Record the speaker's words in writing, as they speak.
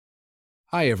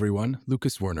Hi everyone,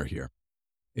 Lucas Werner here.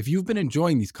 If you've been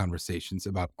enjoying these conversations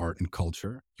about art and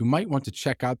culture, you might want to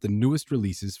check out the newest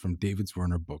releases from David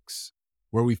Werner Books,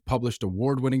 where we've published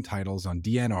award-winning titles on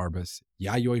Deanne Arbus,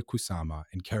 Yayoi Kusama,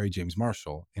 and Kerry James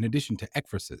Marshall, in addition to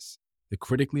Ekphrasis, the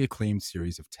critically acclaimed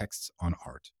series of texts on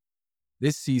art.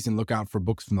 This season, look out for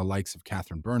books from the likes of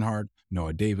Catherine Bernhard,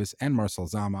 Noah Davis, and Marcel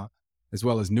Zama, as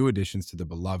well as new additions to the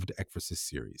beloved Ekphrasis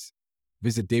series.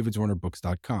 Visit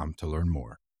davidswernerbooks.com to learn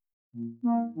more.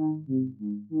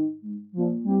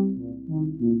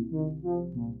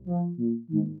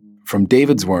 From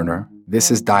David Werner, this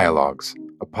is Dialogues,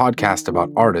 a podcast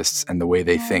about artists and the way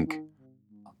they think.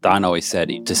 Don always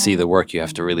said to see the work, you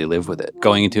have to really live with it.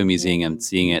 Going into a museum and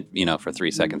seeing it, for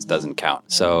 3 seconds doesn't count.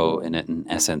 So in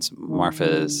essence,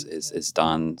 Marfa is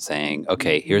Don saying,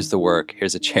 okay, here's the work,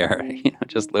 here's a chair,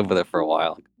 just live with it for a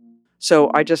while. So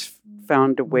I just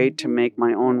found a way to make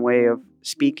my own way of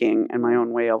speaking and my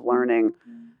own way of learning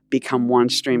become one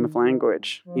stream of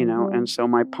language, and so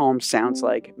my poem sounds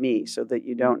like me so that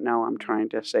you don't know I'm trying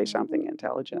to say something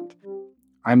intelligent.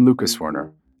 I'm Lucas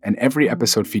Werner, and every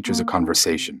episode features a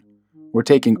conversation. We're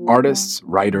taking artists,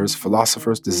 writers,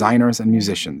 philosophers, designers, and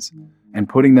musicians, and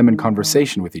putting them in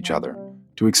conversation with each other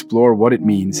to explore what it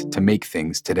means to make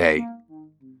things today.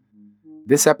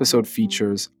 This episode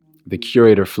features the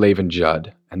curator Flavin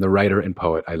Judd and the writer and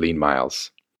poet Eileen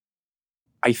Myles.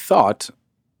 I thought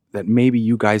that maybe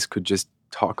you guys could just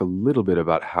talk a little bit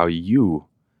about how you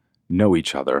know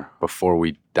each other before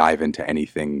we dive into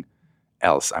anything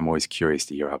else. I'm always curious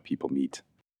to hear how people meet.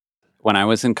 When I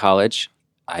was in college,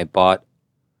 I bought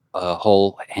a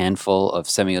whole handful of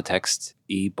semiotext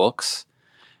e-books.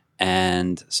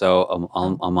 And so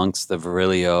amongst the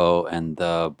Virilio and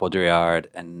the Baudrillard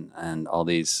and all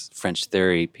these French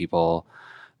theory people,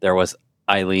 there was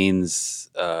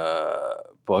Eileen's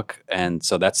book. And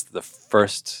so that's the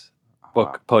first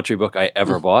poetry book I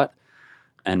ever bought,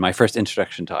 and my first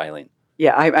introduction to Eileen.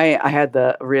 Yeah, I had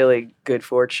the really good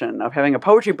fortune of having a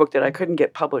poetry book that I couldn't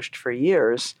get published for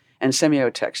years, and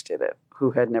Semiotext did it,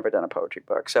 who had never done a poetry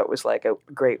book. So it was like a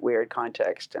great weird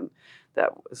context, and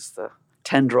that was the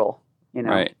tendril,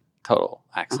 Right, total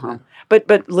accident.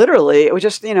 But literally, it was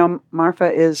just,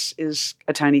 Marfa is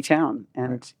a tiny town,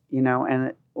 and,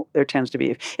 there tends to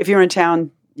be, if you're in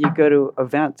town, you go to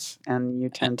events and you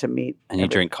tend to meet. And you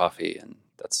drink coffee, and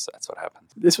that's what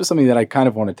happens. This was something that I kind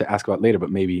of wanted to ask about later,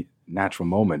 but maybe natural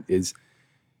moment is,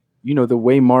 the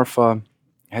way Marfa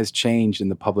has changed in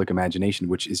the public imagination,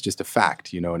 which is just a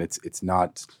fact, and it's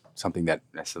not something that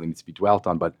necessarily needs to be dwelt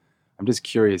on. But I'm just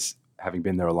curious, having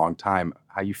been there a long time,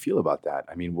 how you feel about that.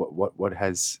 I mean,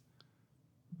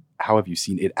 how have you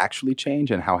seen it actually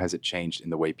change, and how has it changed in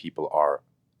the way people are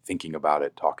thinking about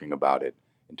it, talking about it,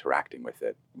 interacting with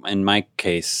it? In my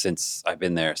case, since I've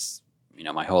been there,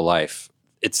 my whole life,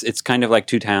 it's kind of like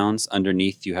two towns.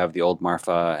 Underneath, you have the old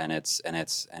Marfa and its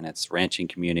ranching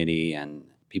community, and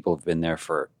people have been there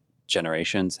for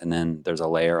generations. And then there's a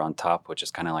layer on top, which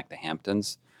is kind of like the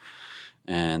Hamptons.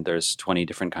 And there's 20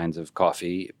 different kinds of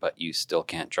coffee, but you still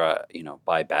can't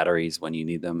buy batteries when you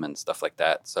need them and stuff like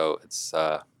that. So it's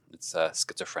a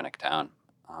schizophrenic town.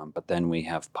 But then we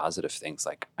have positive things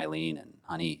like Eileen and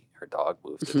Honey, her dog,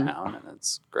 moved to town, and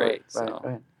it's great.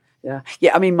 Right. Yeah.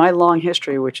 I mean, my long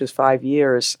history, which is 5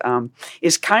 years,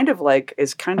 is kind of like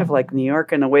New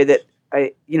York in a way that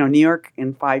New York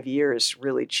in 5 years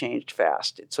really changed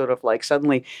fast. It's sort of like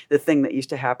suddenly the thing that used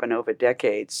to happen over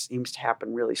decades seems to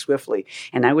happen really swiftly.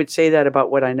 And I would say that about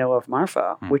what I know of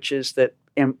Marfa, which is that,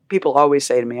 and people always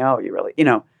say to me, "Oh, you really,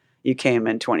 you came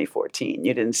in 2014,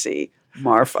 you didn't see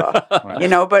Marfa,"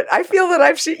 but I feel that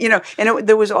I've seen, and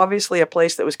there was obviously a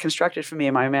place that was constructed for me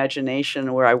in my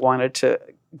imagination where I wanted to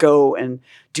go and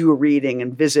do a reading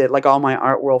and visit. Like all my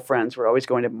art world friends were always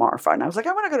going to Marfa, and I was like,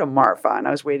 I want to go to Marfa, and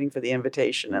I was waiting for the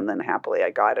invitation, and then happily I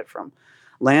got it from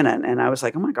Lennon, and I was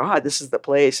like, oh my God, this is the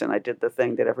place. And I did the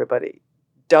thing that everybody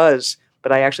does,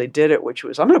 but I actually did it, which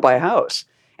was, I'm going to buy a house.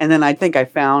 And then I think I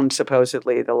found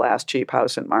supposedly the last cheap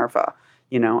house in Marfa,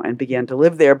 and began to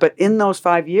live there. But in those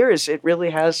 5 years, it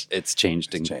really has. It's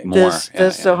changed more.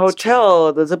 There's a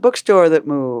hotel. There's a bookstore that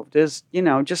moved. There's,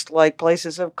 just like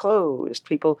places have closed.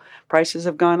 Prices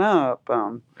have gone up.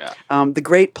 The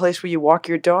great place where you walk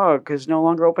your dog is no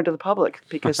longer open to the public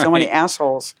because so many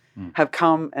assholes have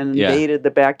come and invaded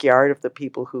the backyard of the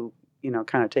people who,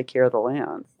 kind of take care of the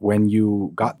land. When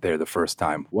you got there the first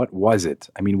time, what was it?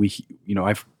 I mean,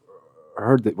 I've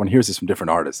heard that one hears this from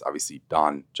different artists, obviously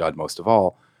Don, Judd most of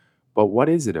all, but what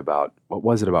was it about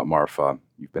Marfa?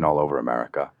 You've been all over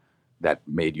America. that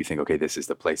made you think, okay, this is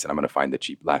the place, and I'm going to find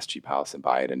the last cheap house and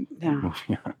buy it? And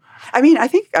Yeah. I mean, I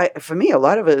think for me, a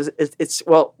lot of it is it's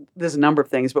well, there's a number of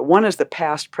things, but one is the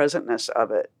past presentness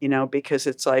of it, because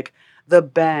it's like the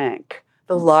bank,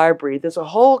 the library. There's a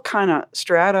whole kind of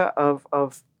strata of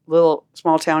little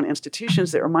small town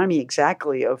institutions that remind me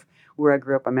exactly of where I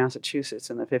grew up in Massachusetts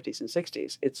in the 50s and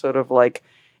 60s. It's sort of like,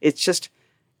 it's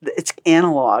it's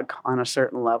analog on a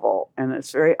certain level, and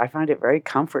I find it very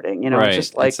comforting. Right. Mm-hmm. It's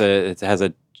just like it has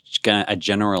a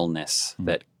generalness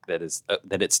that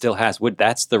it still has.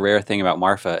 That's the rare thing about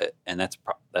Marfa, and that's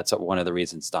one of the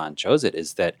reasons Don chose it,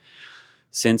 is that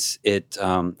since its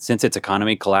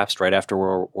economy collapsed right after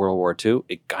World War II,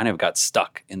 it kind of got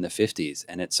stuck in the 50s,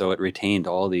 and it retained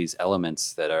all these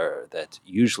elements that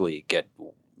usually get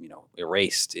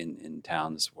erased in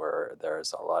towns where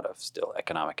there's a lot of still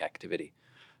economic activity.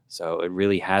 So it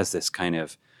really has this kind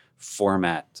of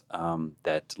format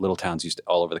that little towns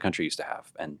all over the country used to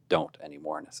have and don't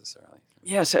anymore necessarily.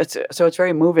 yeah, so it's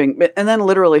very moving. And then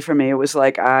literally for me, it was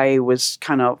like I was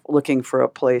kind of looking for a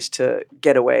place to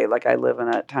get away. Like I live in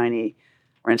a tiny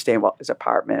rent-stable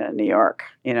apartment in New York,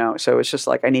 so it's just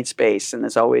like I need space, and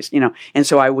there's always, and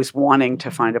so I was wanting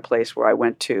to find a place where I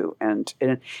went to, and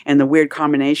the weird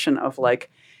combination of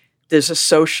like there's a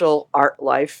social art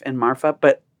life in Marfa,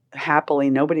 but happily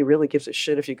nobody really gives a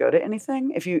shit if you go to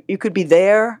anything. If you could be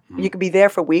there, you could be there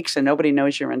for weeks and nobody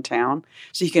knows you're in town,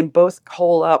 so you can both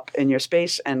hole up in your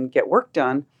space and get work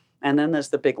done. And then there's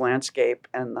the big landscape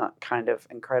and the kind of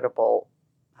incredible,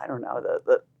 I don't know,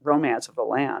 the romance of the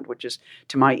land, which is,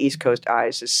 to my East Coast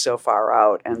eyes, is so far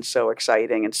out and so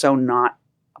exciting and so not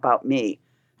about me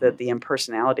that the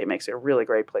impersonality makes it a really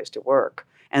great place to work.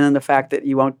 And then the fact that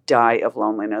you won't die of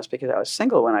loneliness, because I was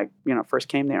single when I first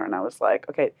came there, and I was like,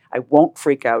 okay, I won't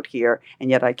freak out here, and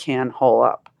yet I can hole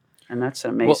up. And that's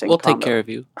an amazing We'll combo. take care of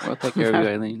you. We'll take care of you,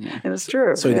 Eileen. Yeah. And it's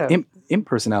true. So yeah. the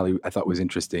impersonality I thought was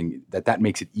interesting, that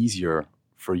makes it easier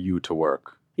for you to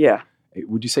work. Yeah.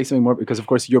 Would you say something more? Because of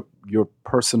course your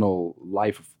personal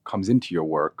life comes into your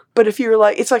work. But if you're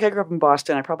like, it's like I grew up in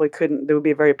Boston, I probably couldn't, there would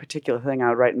be a very particular thing I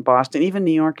would write in Boston. Even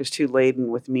New York is too laden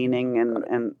with meaning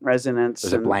and resonance.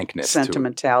 There's and a blankness to it.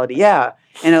 sentimentality. Yeah.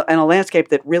 And a landscape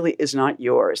that really is not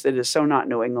yours. That is so not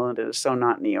New England. It is so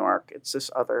not New York. It's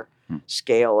this other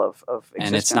scale of existence.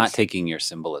 And it's not taking your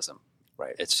symbolism.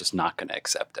 Right. It's just not going to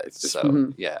accept it. It's just-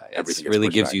 So, yeah, it Everything gets really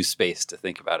pushed gives back. you space to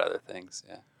think about other things.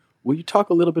 Yeah. Will you talk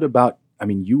a little bit about,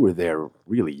 you were there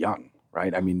really young,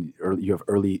 right? You have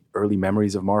early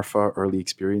memories of Marfa, early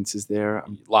experiences there.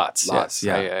 Lots, Lots,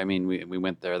 yes. yeah. We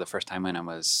went there the first time when I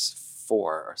was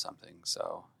 4 or something.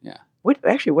 So, yeah. What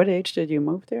age did you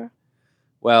move there?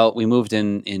 Well, we moved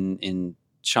in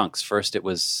chunks. First, it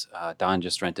was Don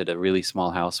just rented a really small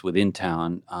house within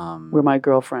town. Which my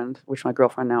girlfriend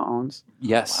now owns.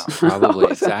 Yes, Wow.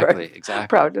 probably. Is that right? Exactly.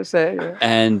 Proud to say. Yeah.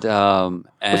 And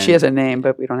Well, she has a name,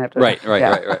 but we don't have to. Right.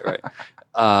 Yeah.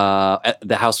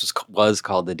 The house was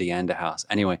called the Deanda House.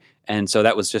 Anyway, and so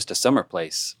that was just a summer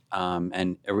place,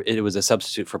 and it was a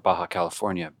substitute for Baja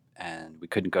California, and we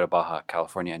couldn't go to Baja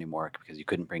California anymore because you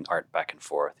couldn't bring art back and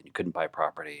forth, and you couldn't buy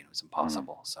property. It was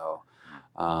impossible. So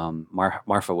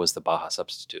Marfa was the Baja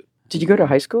substitute. Did you go to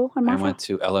high school in I Marfa? went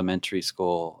to elementary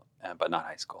school, but not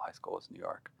high school. High school was New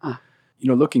York.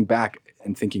 Looking back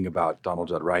and thinking about Donald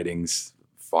Judd writings,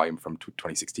 volume from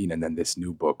 2016, and then this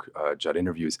new book, Judd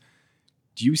Interviews,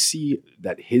 do you see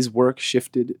that his work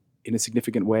shifted in a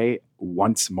significant way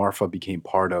once Marfa became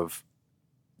part of,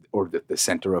 or the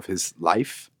center of his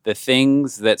life? The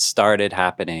things that started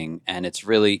happening, and it's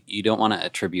really, you don't want to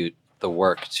attribute the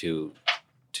work to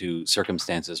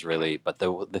circumstances really, but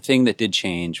the thing that did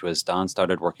change was Don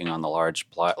started working on the large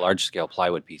scale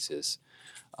plywood pieces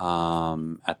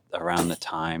at around the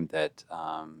time that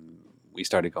we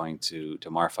started going to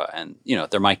Marfa, and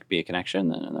there might be a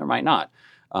connection and there might not,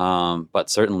 but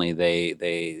certainly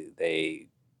they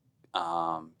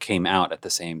came out at the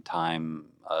same time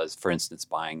as, for instance,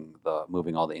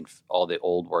 moving all the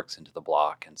old works into the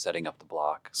block and setting up the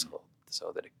block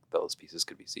so that those pieces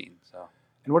could be seen. So.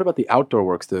 And what about the outdoor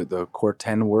works, the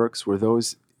Corten works? Were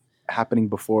those happening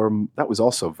before? That was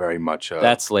also very much.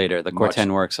 That's later. The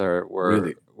Corten works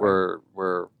Really?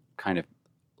 were kind of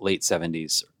late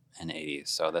 70s and 80s,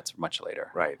 so that's much later.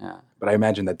 Right. Yeah. But I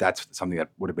imagine that's something that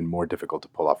would have been more difficult to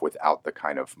pull off without the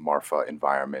kind of Marfa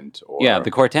environment. Or Yeah, the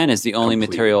Corten is the only complete.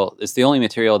 material. It's the only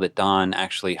material that Don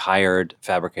actually hired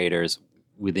fabricators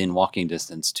within walking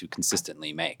distance to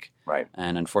consistently make. Right.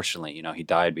 And unfortunately, he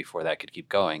died before that could keep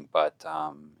going. But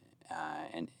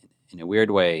and in a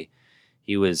weird way,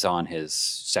 he was on his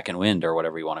second wind or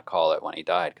whatever you want to call it when he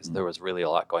died, because there was really a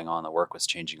lot going on. The work was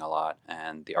changing a lot,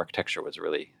 and the architecture was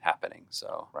really happening.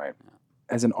 So, right. Yeah.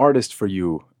 As an artist for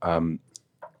you,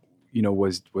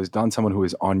 was Don someone who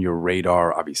was on your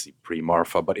radar, obviously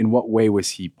pre-Marfa, but in what way was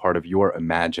he part of your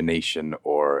imagination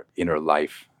or inner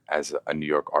life as a New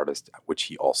York artist, which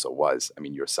he also was? I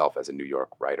mean, yourself as a New York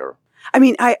writer. I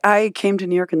mean, I came to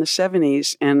New York in the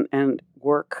 70s, and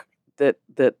work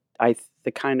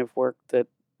the kind of work that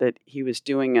he was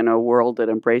doing in a world that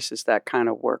embraces that kind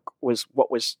of work was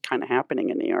what was kind of happening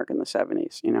in New York in the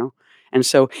 70s, And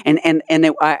so,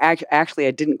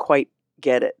 I didn't quite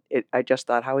get it. I just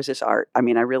thought, how is this art? I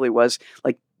mean, I really was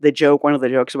like one of the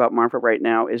jokes about Marfa right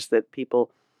now is that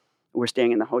people who are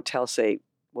staying in the hotel say,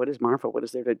 what is Marfa? What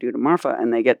is there to do to Marfa?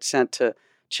 And they get sent to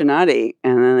Chinati,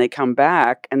 and then they come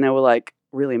back and they were like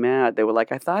really mad. They were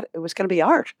like, I thought it was going to be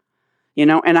art,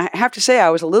 and I have to say I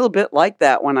was a little bit like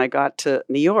that when I got to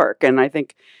New York. And I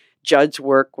think Judd's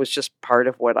work was just part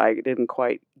of what I didn't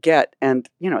quite get. And,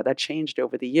 that changed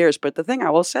over the years. But the thing I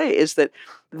will say is that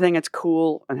the thing that's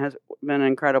cool and has been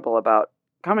incredible about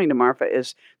coming to Marfa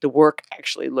is the work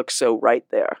actually looks so right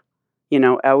there.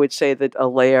 I would say that a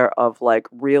layer of like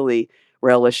really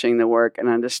relishing the work and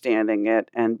understanding it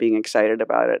and being excited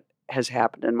about it has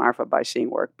happened in Marfa by seeing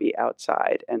work be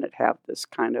outside and it have this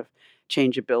kind of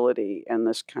changeability and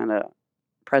this kind of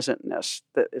presentness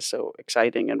that is so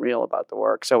exciting and real about the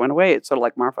work. So in a way, it's sort of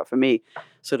like Marfa for me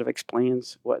sort of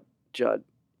explains what Judd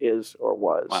is or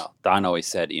was. Well, Don always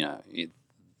said,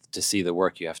 to see the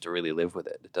work, you have to really live with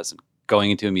it. It doesn't,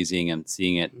 going into a museum and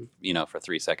seeing it, for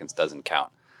 3 seconds doesn't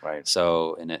count. Right.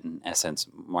 So in essence,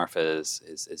 Marfa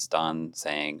is Don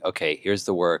saying, okay, here's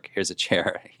the work, here's a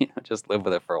chair, just live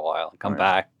with it for a while, come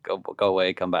back, go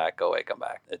away, come back, go away, come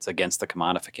back. It's against the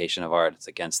commodification of art. It's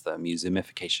against the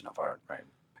museumification of art. Right.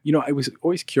 I was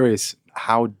always curious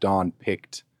how Don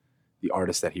picked the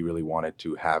artists that he really wanted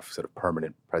to have sort of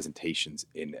permanent presentations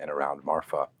in and around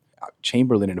Marfa.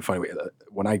 Chamberlain, in a funny way,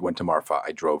 when I went to Marfa,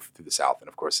 I drove through the south. And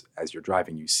of course, as you're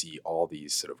driving, you see all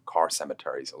these sort of car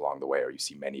cemeteries along the way, or you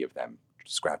see many of them,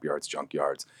 scrapyards,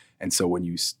 junkyards. And so when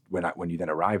you then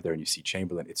arrive there and you see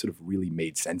Chamberlain, it sort of really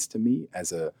made sense to me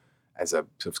as a sort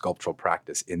of sculptural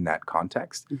practice in that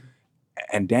context. Mm-hmm.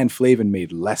 And Dan Flavin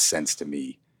made less sense to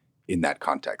me in that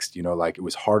context. Like it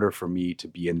was harder for me to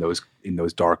be in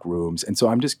those dark rooms. And so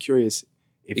I'm just curious.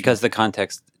 Because the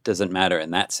context doesn't matter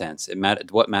in that sense.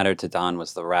 What mattered to Don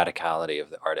was the radicality of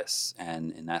the artists.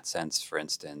 And in that sense, for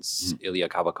instance, Ilya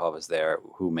Kabakov is there,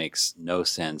 who makes no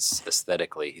sense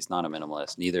aesthetically. He's not a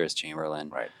minimalist. Neither is Chamberlain.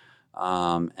 Right.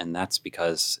 And that's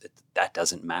because that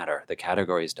doesn't matter. The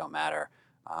categories don't matter.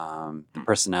 The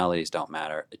personalities don't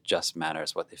matter. It just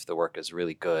matters if the work is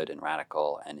really good and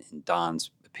radical. And in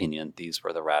Don's opinion, these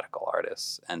were the radical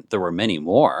artists. And there were many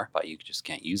more, but you just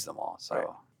can't use them all. So. Right.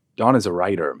 Don, as a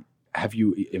writer,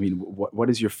 what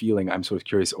is your feeling? I'm sort of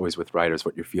curious always with writers,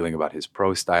 what your feeling about his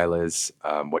prose style is,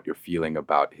 what you're feeling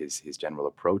about his general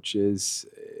approach is,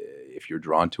 if you're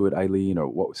drawn to it, Eileen,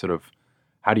 or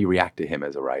how do you react to him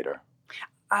as a writer?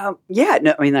 I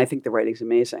think the writing's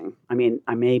amazing. I mean,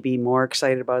 I may be more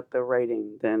excited about the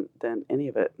writing than any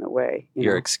of it in a way.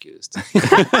 You're excused.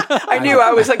 I knew.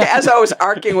 I was like, as I was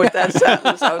arcing with that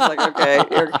sentence, I was like,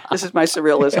 okay, this is my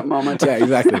surrealism moment. Yeah,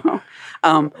 exactly.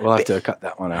 We'll have to cut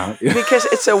that one out. Because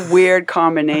it's a weird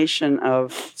combination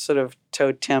of sort of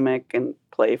totemic and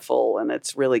playful, and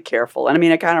it's really careful. And I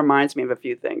mean, it kind of reminds me of a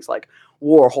few things like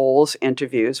Warhol's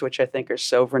interviews, which I think are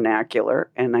so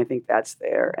vernacular, and I think that's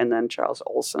there. And then Charles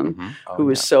Olson, who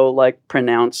is so like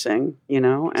pronouncing,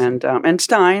 and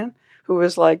Stein, who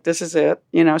was like, this is it,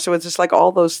 So it's just like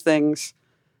all those things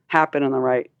happen in the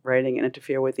right writing and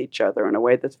interfere with each other in a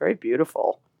way that's very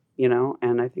beautiful,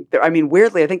 And I think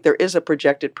weirdly, I think there is a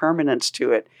projected permanence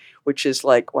to it, which is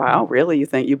like, wow, really,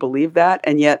 you believe that?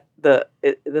 And yet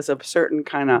there's a certain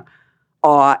kind of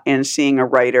awe in seeing a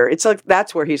writer. It's like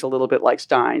that's where he's a little bit like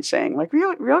Stein, saying like,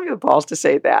 really the balls to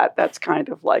say that. That's kind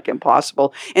of like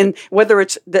impossible. And whether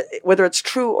it's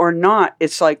true or not,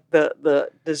 it's like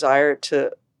the desire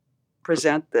to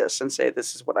present this and say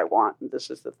this is what I want and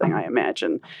this is the thing I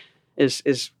imagine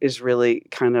is really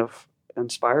kind of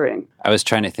inspiring. I was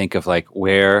trying to think of like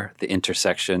where the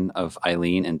intersection of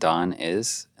Eileen and Don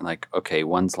is, and like, okay,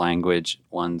 one's language,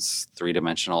 one's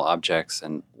 3-dimensional objects,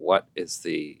 and what is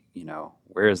the,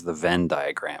 where is the Venn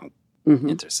diagram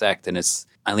intersect? And it's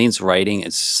Eileen's writing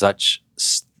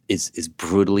is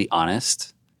brutally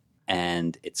honest,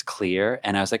 and it's clear.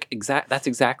 And I was like, that's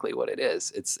exactly what it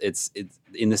is. It's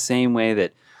in the same way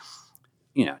that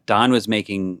Don was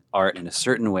making art in a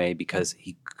certain way because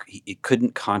he it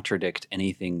couldn't contradict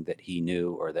anything that he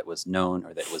knew or that was known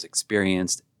or that was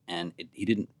experienced, and he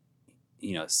didn't,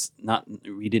 he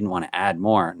didn't want to add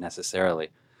more necessarily.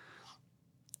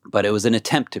 But it was an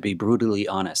attempt to be brutally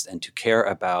honest and to care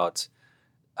about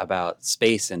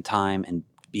space and time and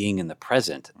being in the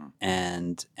present.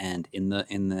 And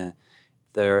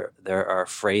there are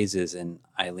phrases in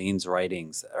Eileen's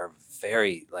writings that are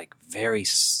very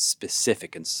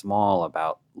specific and small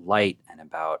about light and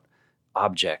about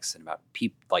objects and about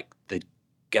people, like the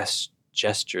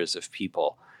gestures of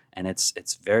people. And it's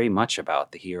very much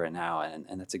about the here and now, and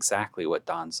that's exactly what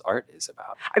Don's art is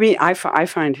about. I mean, I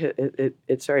find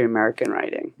it's very American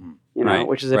writing, Right,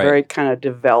 which is a very kind of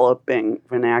developing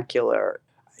vernacular.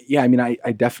 Yeah, I mean, I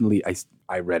definitely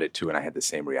I read it too, and I had the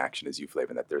same reaction as you,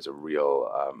 Flavin, that there's a real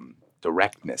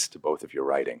directness to both of your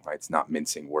writing. Right, it's not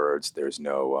mincing words. There's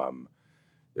no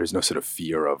sort of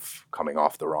fear of coming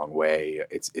off the wrong way.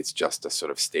 It's just a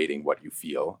sort of stating what you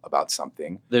feel about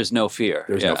something. There's no fear.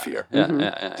 There's no fear.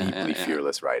 Deeply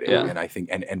fearless writing, Yeah. and I think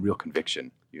and real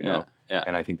conviction. Yeah.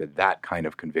 And I think that kind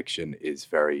of conviction is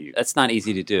very. That's not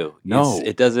easy to do. No.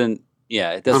 It doesn't.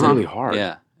 Yeah, it doesn't. It's really hard.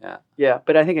 Yeah.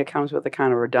 But I think it comes with a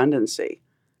kind of redundancy,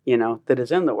 that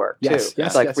is in the work too. Yes,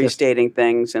 It's like restating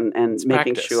things and It's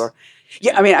making practice. sure.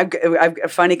 Yeah, I mean, I've a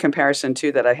funny comparison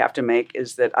too that I have to make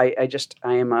is that I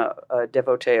am a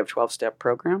devotee of 12-step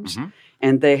programs,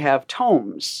 and they have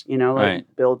tomes, like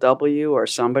Right. Bill W. or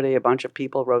somebody, a bunch of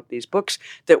people wrote these books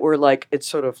that were like, it's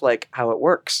sort of like how it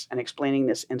works and explaining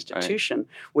this institution,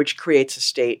 which creates a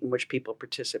state in which people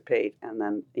participate, and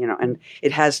then and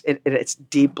it's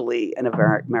deeply an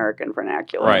American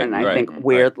vernacular, Right, and I right, think right.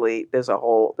 weirdly there's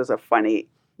a funny.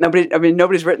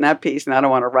 Nobody's written that piece, and I don't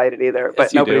want to write it either.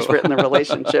 But you nobody's do. written the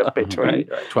relationship between Right.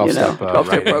 12-step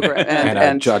 12-step program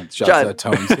and Judd's Judd.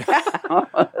 tomes.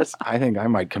 I think I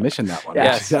might commission that one.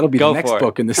 Yes. Actually. That'll be Go the next for it.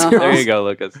 book in the Uh-huh. series. There you go,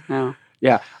 Lucas. Yeah.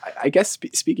 Yeah, I guess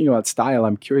speaking about style,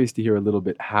 I'm curious to hear a little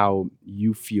bit how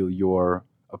you feel your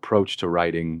approach to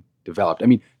writing developed. I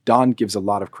mean, Don gives a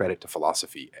lot of credit to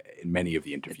philosophy in many of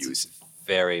the interviews. It's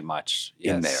very much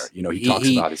in there. yes. He talks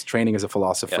about his training as a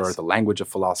philosopher, Yes. the language of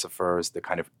philosophers, the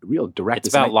kind of real direct.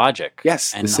 It's about logic.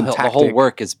 Yes, and the the whole syntactic.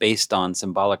 work is based on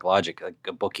symbolic logic. Like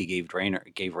a book he gave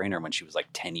Rainer when she was like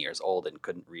 10 years old and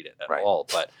couldn't read it at Right. all.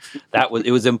 But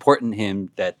it was important to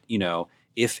him that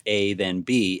if A then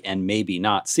B and maybe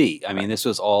not C. I mean, this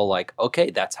was all like,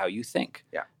 okay, that's how you think.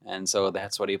 Yeah. And so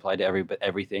that's what he applied to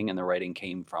everything, and the writing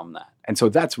came from that. And so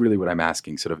that's really what I'm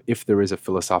asking, sort of if there is a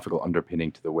philosophical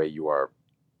underpinning to the way you are,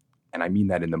 and I mean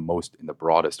that in the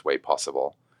broadest way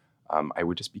possible. I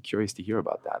would just be curious to hear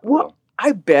about that. Well,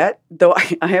 I bet, though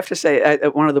I have to say,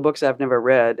 one of the books I've never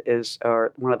read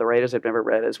or one of the writers I've never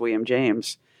read is William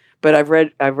James. But I've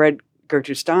read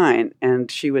Gertrude Stein,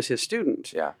 and she was his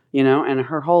student. Yeah. And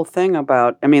her whole thing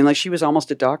about, she was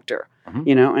almost a doctor,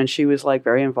 Mhm. and she was like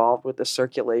very involved with the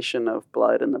circulation of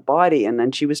blood in the body, and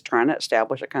then she was trying to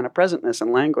establish a kind of presentness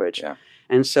in language. Yeah.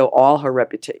 And so all her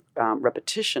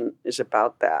repetition is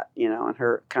about that, and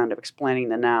her kind of explaining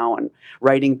the now and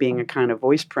writing being a kind of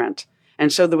voice print.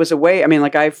 And so there was a way,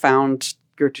 I found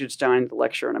Gertrude Stein's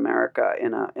lecture in America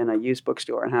in a used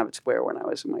bookstore in Harvard Square when I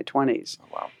was in my 20s. Oh,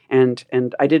 wow.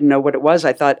 And I didn't know what it was.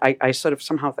 I thought, I sort of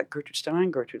somehow thought Gertrude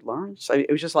Stein, Gertrude Lawrence.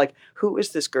 It was just like, who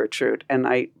is this Gertrude? And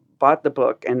I bought the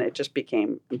book, and it just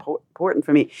became important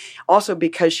for me. Also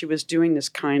because she was doing this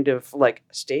kind of like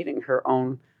stating her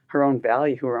own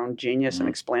value, her own genius, and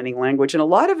explaining language. And a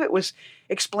lot of it was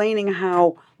explaining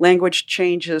how language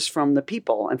changes from the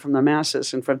people and from the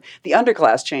masses, and from the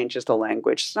underclass changes the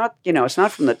language. It's not, it's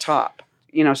not from the top.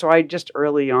 So I just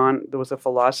early on, there was a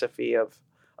philosophy of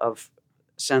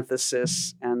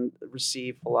synthesis and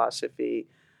received philosophy.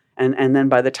 And then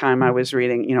by the time I was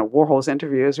reading, Warhol's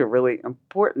interviews were really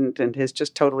important, and his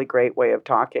just totally great way of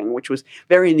talking, which was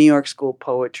very New York school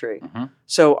poetry. Mhm.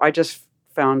 So I just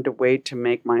found a way to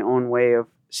make my own way of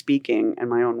speaking and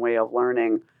my own way of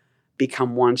learning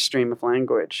become one stream of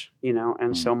language,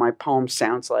 and so my poem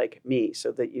sounds like me,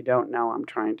 so that you don't know I'm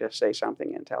trying to say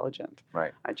something intelligent.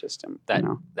 Right. I just am,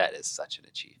 That is such an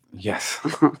achievement. Yes.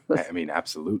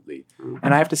 Absolutely.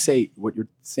 And I have to say, what you're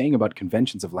saying about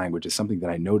conventions of language is something that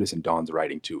I notice in Don's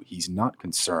writing too. He's not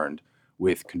concerned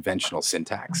with conventional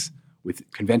syntax, with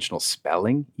conventional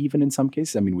spelling, even in some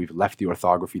cases. We've left the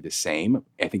orthography the same,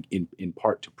 I think in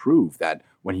part to prove that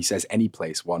when he says any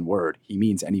place, one word, he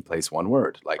means any place, one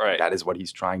word. Like Right. that is what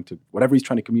whatever he's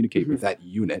trying to communicate with that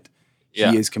unit,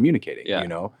 Yeah. he is communicating,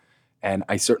 Yeah. And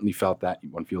I certainly felt that,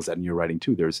 one feels that in your writing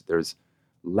too. There's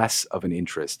less of an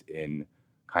interest in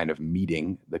kind of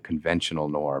meeting the conventional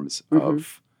norms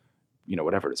of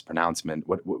whatever it is, pronouncement,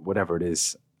 whatever it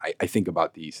is. I think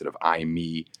about the sort of I,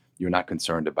 me. You're not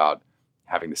concerned about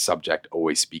having the subject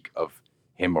always speak of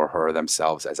him or her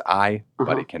themselves as I,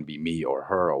 but it can be me or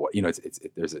her, or it's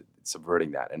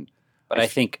subverting that. But I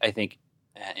think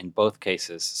in both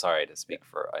cases, sorry to speak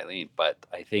for Eileen, but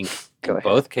I think in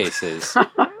both cases,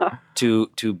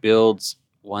 to build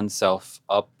oneself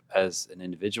up as an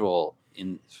individual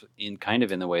in kind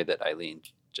of in the way that Eileen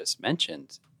just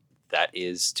mentioned, that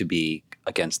is to be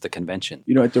against the convention.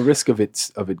 At the risk of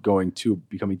it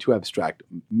becoming too abstract,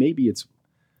 maybe it's,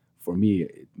 for me,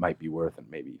 it might be worth, and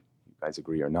maybe you guys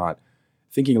agree or not,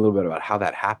 thinking a little bit about how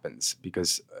that happens,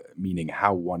 because meaning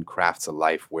how one crafts a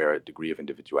life where a degree of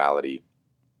individuality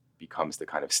becomes the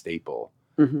kind of staple,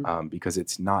 because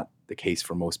it's not the case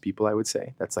for most people, I would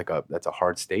say. That's a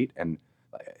hard state. And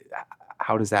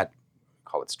how does that,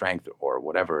 call it strength or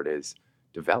whatever it is,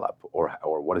 develop, or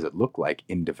what does it look like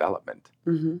in development?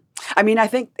 I mean, I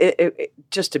think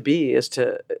just to be is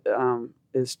to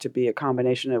be a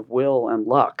combination of will and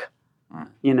luck,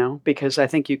 because I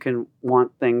think you can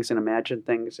want things and imagine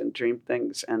things and dream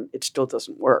things, and it still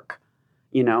doesn't work,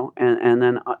 and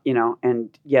then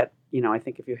and yet, I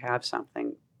think if you have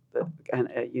something and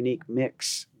a unique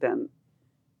mix, then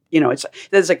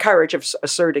there's a courage of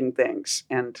asserting things,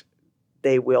 and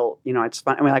they will, it's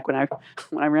fun. I mean, like when I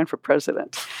ran for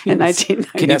president in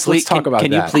 1990. Let's talk about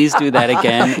that. Can you please do that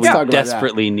again? We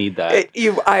desperately need that.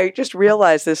 I just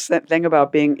realized this thing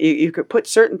about being, you could put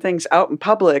certain things out in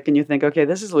public and you think, okay,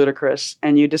 this is ludicrous.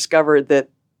 And you discover that,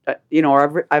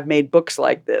 or I've made books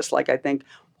like this. Like I think,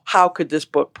 how could this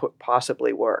book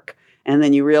possibly work? And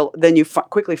then you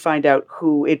quickly find out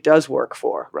who it does work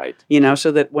for, right?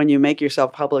 So that when you make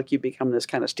yourself public, you become this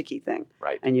kind of sticky thing,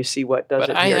 right? And you see what does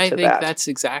adhere to that. I think that's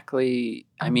exactly.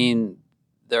 I mean,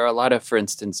 there are a lot of, for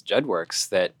instance, Judd works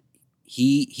that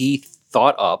he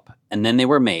thought up, and then they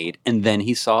were made, and then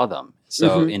he saw them.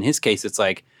 So in his case, it's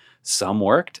like some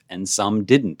worked and some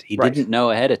didn't. He didn't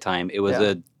know ahead of time. It was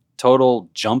a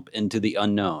total jump into the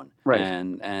unknown. Right.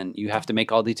 And you have to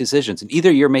make all these decisions. And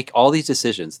either you make all these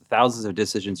decisions, the thousands of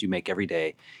decisions you make every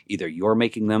day, either you're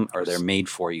making them or they're made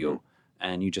for you.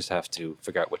 And you just have to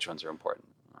figure out which ones are important.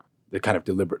 The kind of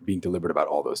being deliberate about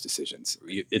all those decisions.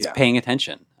 It's paying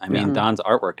attention. I mean, Don's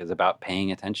artwork is about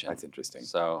paying attention. That's interesting.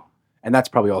 So, and that's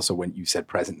probably also when you said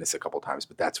presentness a couple of times,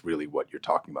 but that's really what you're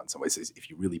talking about in some ways. Is if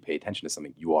you really pay attention to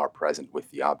something, you are present with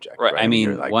the object. Right. I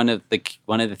mean, one of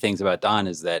the things about Don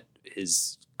is that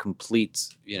his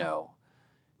complete,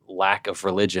 lack of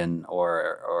religion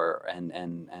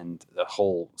and the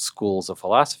whole schools of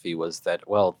philosophy was that,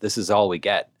 well, this is all we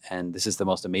get, and this is the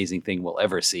most amazing thing we'll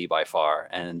ever see by far,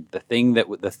 and the thing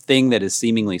that is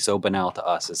seemingly so banal to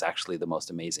us is actually the most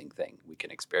amazing thing we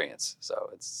can experience.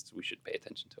 So we should pay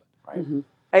attention to it.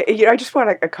 Right. I just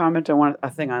want to comment on a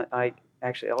thing I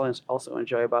actually also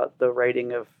enjoy about the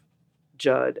writing of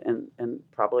Judd, and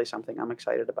probably something I'm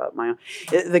excited about my own,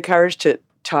 the courage to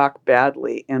talk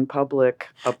badly in public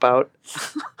about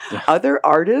other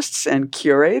artists and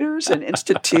curators and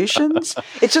institutions.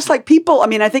 It's just like people, I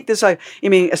mean, I think this,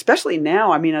 especially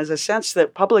now, as a sense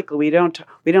that publicly we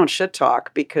don't shit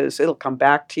talk, because it'll come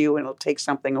back to you and it'll take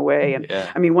something away.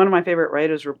 And one of my favorite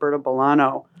writers, Roberto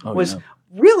Bolaño, was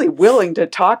really willing to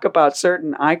talk about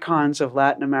certain icons of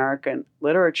Latin American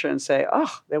literature and say,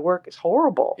 oh, their work is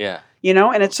horrible. Yeah.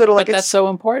 And it's sort of like, that's so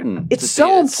important. It's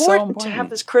so important to have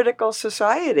this critical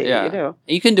society. Yeah.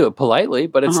 You can do it politely,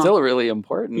 but it's still really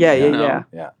important. Yeah.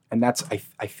 And that's,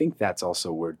 I think that's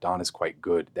also where Don is quite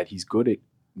good, that he's good at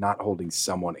not holding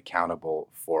someone accountable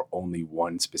for only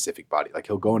one specific body. Like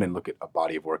he'll go in and look at a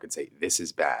body of work and say, this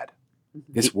is bad.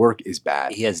 This work is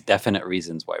bad. He has definite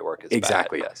reasons why work is bad.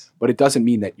 Exactly. Yes. But it doesn't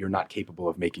mean that you're not capable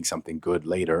of making something good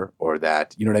later, or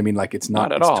that, you know what I mean? Like it's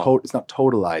not at all. It's not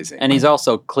totalizing. And he's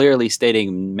also clearly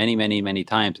stating many, many, many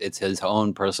times it's his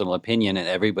own personal opinion, and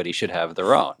everybody should have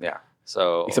their own. Yeah.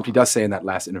 So, except he does say in that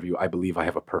last interview, I believe I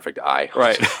have a perfect eye.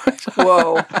 Right.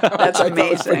 Whoa. That's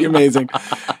amazing. Pretty amazing.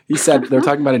 He said, they're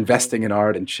talking about investing in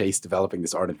art and Chase developing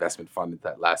this art investment fund at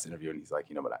that last interview. And he's like,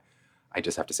 but I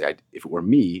just have to say, if it were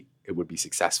me, it would be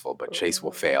successful, but Chase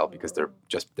will fail because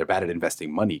they're bad at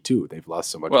investing money too. They've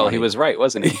lost so much money. Well, he was right,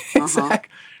 wasn't he? Exactly.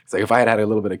 It's like if I had a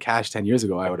little bit of cash 10 years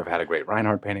ago, I would have had a great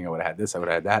Reinhardt painting. I would have had this. I would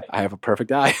have had that. I have a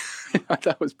perfect eye.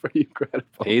 That was pretty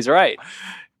incredible. He's right.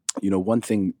 One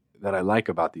thing that I like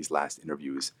about these last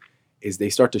interviews is they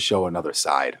start to show another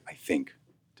side, I think,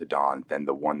 to Don than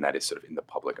the one that is sort of in the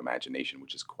public imagination,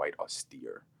 which is quite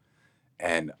austere.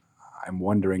 And I'm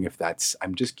wondering if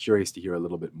I'm just curious to hear a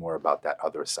little bit more about that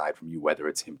other side from you, whether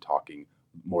it's him talking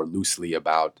more loosely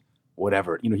about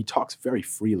whatever. He talks very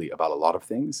freely about a lot of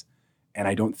things, And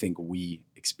I don't think we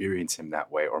experience him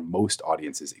that way, or most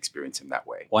audiences experience him that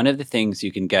way. One of the things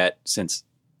you can get, since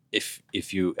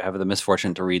if you have the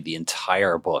misfortune to read the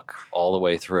entire book all the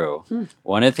way through,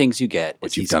 one of the things you get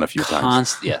Which is you've done a few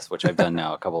times. Yes, which I've done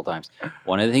now a couple of times.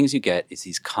 One of the things you get is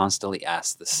he's constantly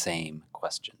asked the same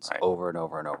questions over and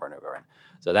over and over and over.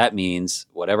 So that means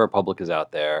whatever public is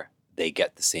out there, they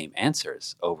get the same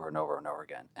answers over and over and over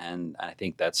again. And I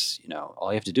think that's,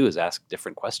 all you have to do is ask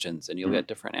different questions and you'll get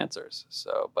different answers.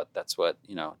 So, but that's what,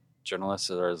 journalists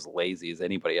are as lazy as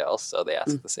anybody else, so they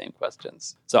ask the same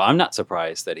questions. So I'm not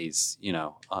surprised that he's,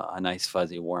 a nice,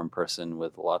 fuzzy, warm person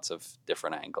with lots of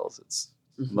different angles. It's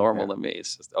normal to me.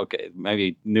 It's just, okay,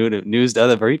 maybe news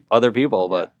to other people,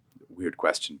 but... Weird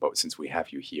question, but since we have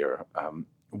you here,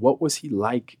 what was he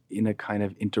like in a kind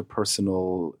of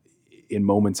interpersonal, in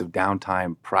moments of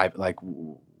downtime, private, like,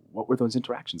 what were those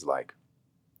interactions like?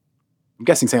 I'm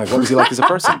guessing saying, like, what was he like as a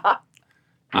person?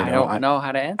 I don't know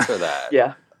how to answer that.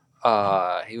 Yeah.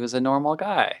 He was a normal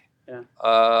guy.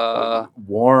 Yeah.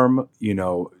 Warm,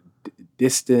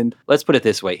 distant. Let's put it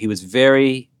this way. He was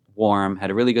very warm,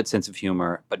 had a really good sense of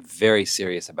humor, but very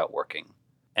serious about working.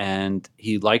 And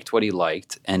he liked what he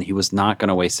liked, and he was not going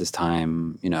to waste his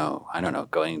time,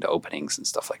 going to openings and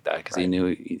stuff like that, because he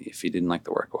knew if he didn't like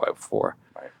the work, why before.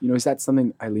 Right. Is that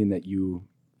something, Eileen, that you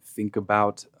think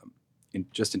about in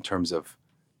terms of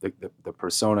the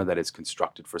persona that is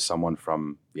constructed for someone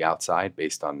from the outside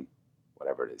based on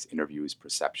whatever it is, interviews,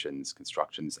 perceptions,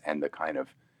 constructions, and the kind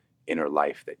of inner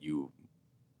life that you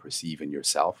perceive in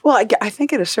yourself? Well, I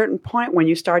think at a certain point when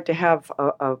you start to have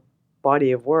a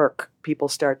body of work, people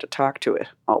start to talk to it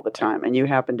all the time, and you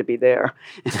happen to be there.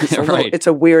 It's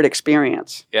a weird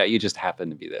experience. Yeah, you just happen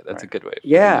to be there. That's a good way of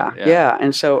putting it. Yeah.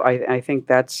 And so I think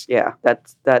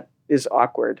that is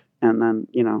awkward. And then,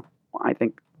 I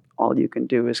think all you can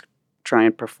do is try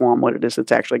and perform what it is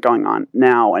that's actually going on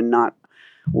now and not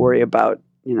worry about,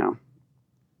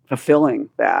 fulfilling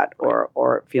that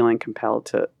or feeling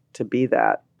compelled to be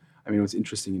that. I mean, what's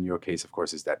interesting in your case, of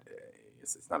course, is that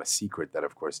it's not a secret that,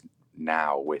 of course,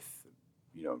 now with,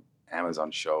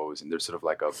 Amazon shows, and there's sort of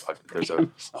like there's a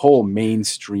whole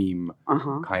mainstream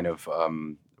kind of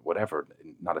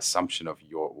not assumption of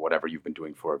whatever you've been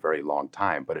doing for a very long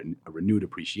time, but a renewed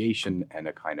appreciation and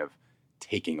a kind of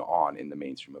taking on in the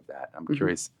mainstream of that. I'm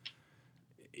curious.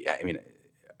 Yeah, I mean,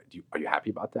 are you happy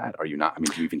about that? Are you not? I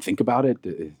mean, do you even think about it?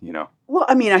 Well,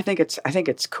 I mean, I think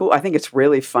it's cool. I think it's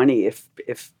really funny if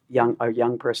a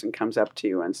young person comes up to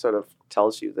you and sort of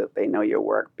tells you that they know your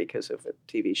work because of a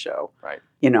TV show. Right.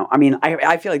 I mean,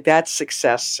 I feel like that's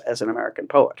success as an American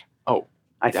poet. Oh,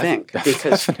 I think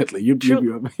because definitely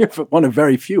you're one of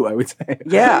very few, I would say.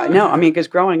 Yeah. No, I mean, because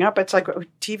growing up, it's like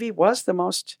TV was the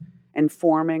most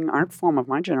informing art form of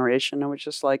my generation. It was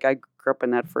just like I grew up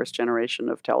in that first generation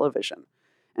of television.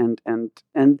 And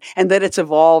that it's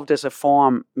evolved as a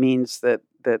form means that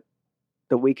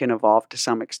we can evolve to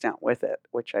some extent with it,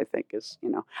 which I think is,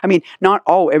 I mean,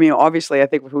 obviously I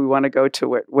think if we want to go to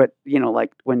what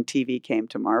like when TV came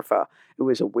to Marfa, it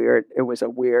was a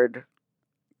weird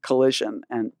collision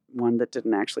and one that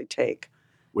didn't actually take.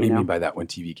 What do you mean by that, when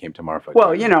TV came to Marfa?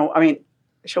 Well, I mean,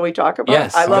 shall we talk about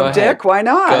Yes, I Love Dick? Why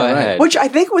not? Go ahead. Which I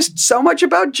think was so much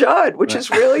about Judd, which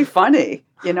is really funny.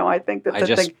 I think that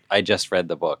I just read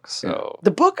the book, so the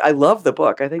book, I love the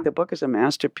book. I think the book is a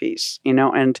masterpiece,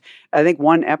 and I think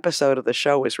one episode of the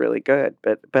show was really good,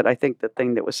 but I think the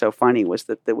thing that was so funny was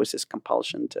that there was this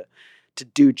compulsion to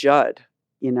do Judd,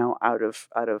 out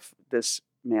of this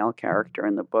male character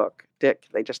in the book, Dick.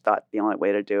 They just thought the only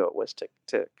way to do it was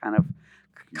to kind of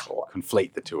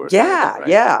conflate the two.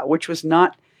 Yeah, which was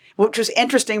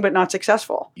interesting but not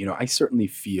successful. I certainly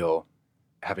feel,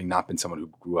 having not been someone who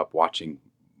grew up watching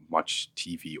much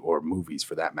TV or movies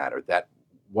for that matter, that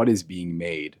what is being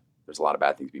made, there's a lot of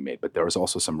bad things being made, but there is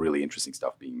also some really interesting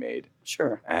stuff being made.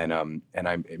 Sure. And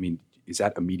I mean, is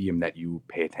that a medium that you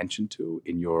pay attention to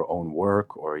in your own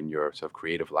work or in your sort of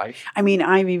creative life? I mean,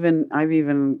 I've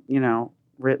even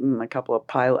written a couple of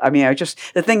pilot. I mean,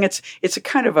 it's a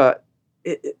kind of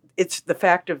it's the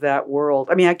fact of that world.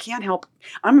 I mean, I can't help.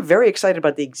 I'm very excited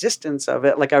about the existence of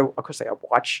it. Like, of course, I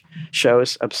watch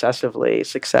shows obsessively.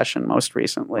 Succession, most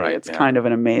recently. Right, it's kind of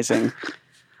an amazing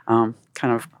kind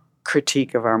of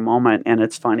critique of our moment, and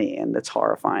it's funny and it's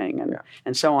horrifying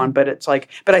and so on. But it's like,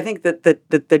 but I think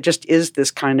that there just is this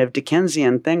kind of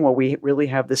Dickensian thing where we really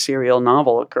have the serial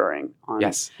novel occurring on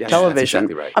television. That's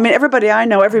exactly right. I mean, everybody I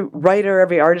know, every writer,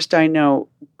 every artist I know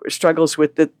struggles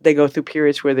with that. They go through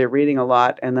periods where they're reading a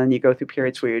lot, and then you go through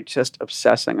periods where you're just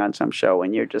obsessing on some show,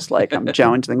 and you're just like, I'm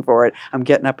jonesing for it. I'm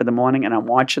getting up in the morning and I'm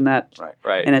watching that,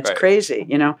 right, and it's crazy,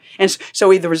 And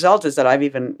so the result is that I've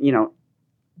even,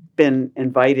 been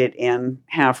invited in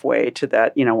halfway to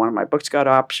that. One of my books got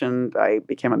optioned. I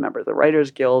became a member of the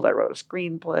Writers Guild. I wrote a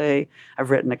screenplay.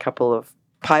 I've written a couple of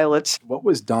pilots. What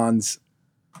was Don's,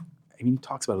 he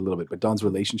talks about it a little bit, but Don's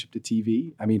relationship to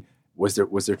TV? Was there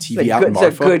TV out in Marfa?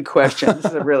 It's a good question. This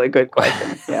is a really good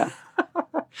question. Yeah.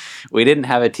 We didn't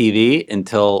have a TV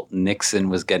until Nixon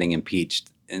was getting impeached,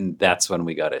 and that's when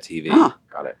we got a TV. Huh.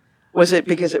 Got it. Was it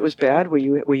because it was bad? Were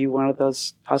you one of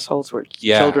those households where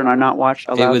children are not allowed to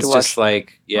watch? It was just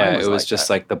like, Mine it was like just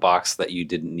that. like the box that you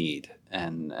didn't need.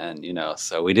 And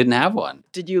so we didn't have one.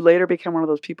 Did you later become one of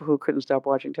those people who couldn't stop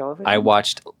watching television? I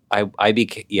watched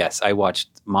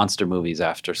monster movies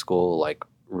after school, like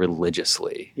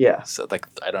religiously. Yeah. So like,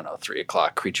 I don't know,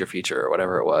 3:00 Creature Feature or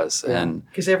whatever it was. Yeah. And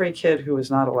because every kid who was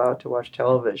not allowed to watch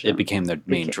television, it became their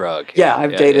main drug. Yeah,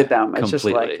 I've dated them. It's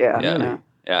completely. just like, Yeah.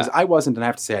 Because I wasn't, and I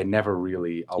have to say, I never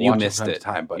really. I'll You watch missed it from time it. to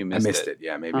time, but You I missed missed it. it.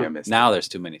 Yeah, maybe I missed it. Now there's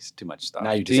too much stuff.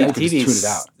 Now you just have to just tune it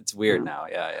out. It's weird now.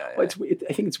 Yeah. Well,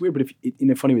 I think it's weird, but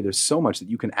in a funny way, there's so much that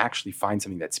you can actually find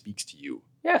something that speaks to you.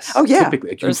 Yes. Oh yeah.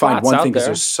 Typically, like, you can There's find lots one out thing because there.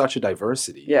 there's such a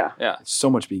diversity. Yeah. Yeah. There's so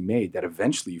much being made that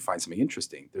eventually you find something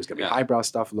interesting. There's going to be Yeah. highbrow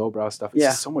stuff, lowbrow stuff. It's Yeah.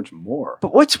 just so much more.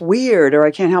 But what's weird, or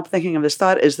I can't help thinking of this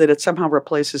thought, is that it somehow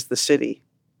replaces the city.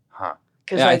 Huh.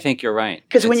 Yeah, I think you're right.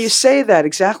 Because when you It's- say that,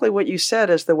 exactly what you said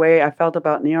is the way I felt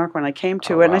about New York when I came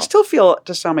to Oh, it. And I wow. still feel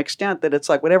to some extent that it's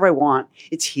like whatever I want,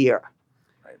 it's here.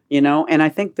 Right. And I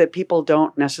think that people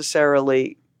don't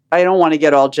necessarily, I don't want to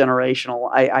get all generational.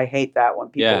 I hate that when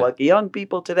people Yeah. like young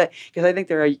people today, because I think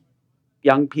there are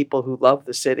young people who love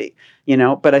the city,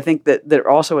 but I think that there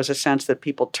also is a sense that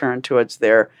people turn towards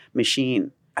their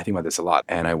machine. I think about this a lot,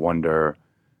 and I wonder.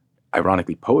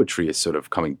 Ironically, poetry is sort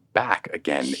of coming back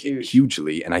again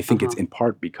hugely, and I think it's in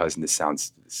part because, and this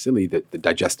sounds silly, that the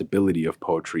digestibility of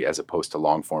poetry as opposed to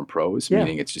long-form prose,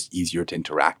 meaning it's just easier to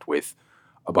interact with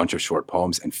a bunch of short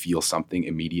poems and feel something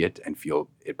immediate and feel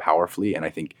it powerfully. And I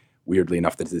think, weirdly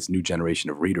enough, that this new generation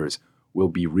of readers will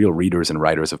be real readers and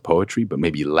writers of poetry, but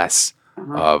maybe less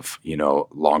of,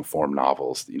 long-form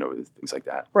novels, things like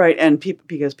that. Right, and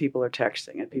because people are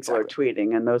texting and people are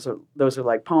tweeting, and those are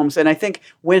like poems. And I think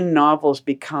when novels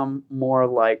become more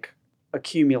like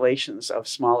accumulations of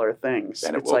smaller things,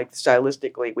 Then it it's will. like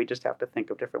stylistically, we just have to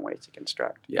think of different ways to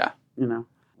construct. Yeah.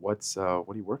 What are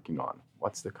you working on?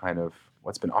 What's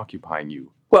been occupying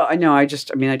you? Well, I know. I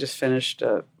just finished.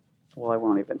 Well, I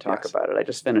won't even talk Yes. about it. I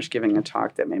just finished giving a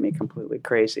talk that made me completely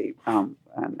crazy, so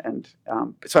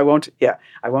I won't. Yeah,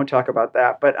 I won't talk about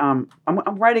that. But I'm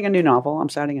writing a new novel. I'm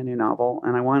starting a new novel,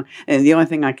 and the only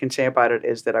thing I can say about it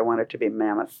is that I want it to be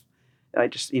mammoth. I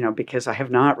just because I have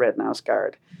not read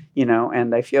Nausgard,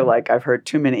 and I feel like I've heard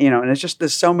too many, and it's just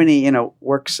there's so many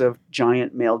works of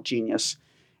giant male genius,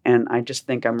 and I just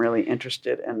think I'm really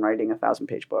interested in writing a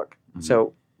 1,000-page book. Mm-hmm.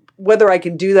 So. Whether I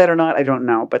can do that or not, I don't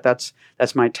know. But that's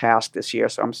my task this year.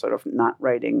 So I'm sort of not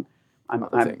writing. I'm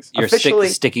things. You're officially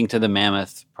sticking to the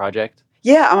Mammoth project?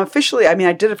 Yeah, I'm officially. I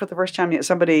did it for the first time.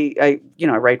 I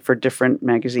write for different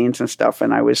magazines and stuff,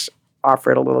 and I was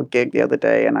offered a little gig the other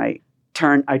day, and I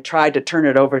tried to turn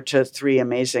it over to 3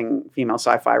 amazing female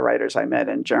sci-fi writers I met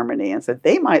in Germany, and said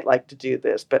they might like to do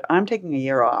this, but I'm taking a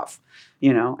year off.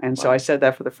 And so I said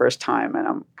that for the first time, and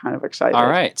I'm kind of excited. All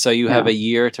right. So you have a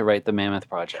year to write the Mammoth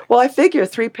project. Well, I figure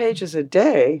 3 pages a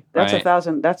day. That's Right.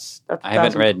 1,000. That's I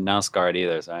haven't read Nausgard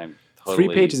either, so I'm totally...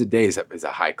 3 pages a day is a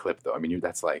high clip, though.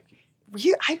 That's like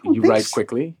Yeah, I don't you think write so.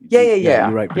 quickly. Yeah.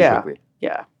 You write pretty quickly.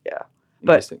 Yeah.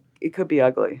 But Interesting. it could be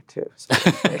ugly too. So.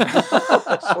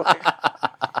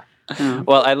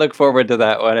 Well, I look forward to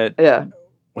that when it Yeah.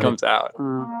 comes out.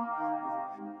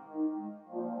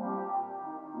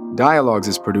 Dialogues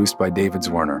is produced by David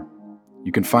Zwerner.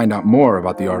 You can find out more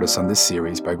about the artists on this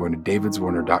series by going to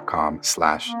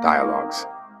davidzwerner.com/dialogues.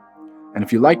 And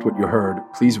if you liked what you heard,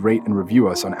 please rate and review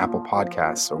us on Apple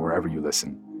Podcasts or wherever you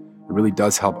listen. It really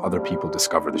does help other people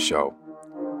discover the show.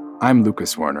 I'm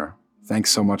Lucas Werner.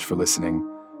 Thanks so much for listening,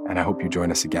 and I hope you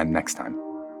join us again next time.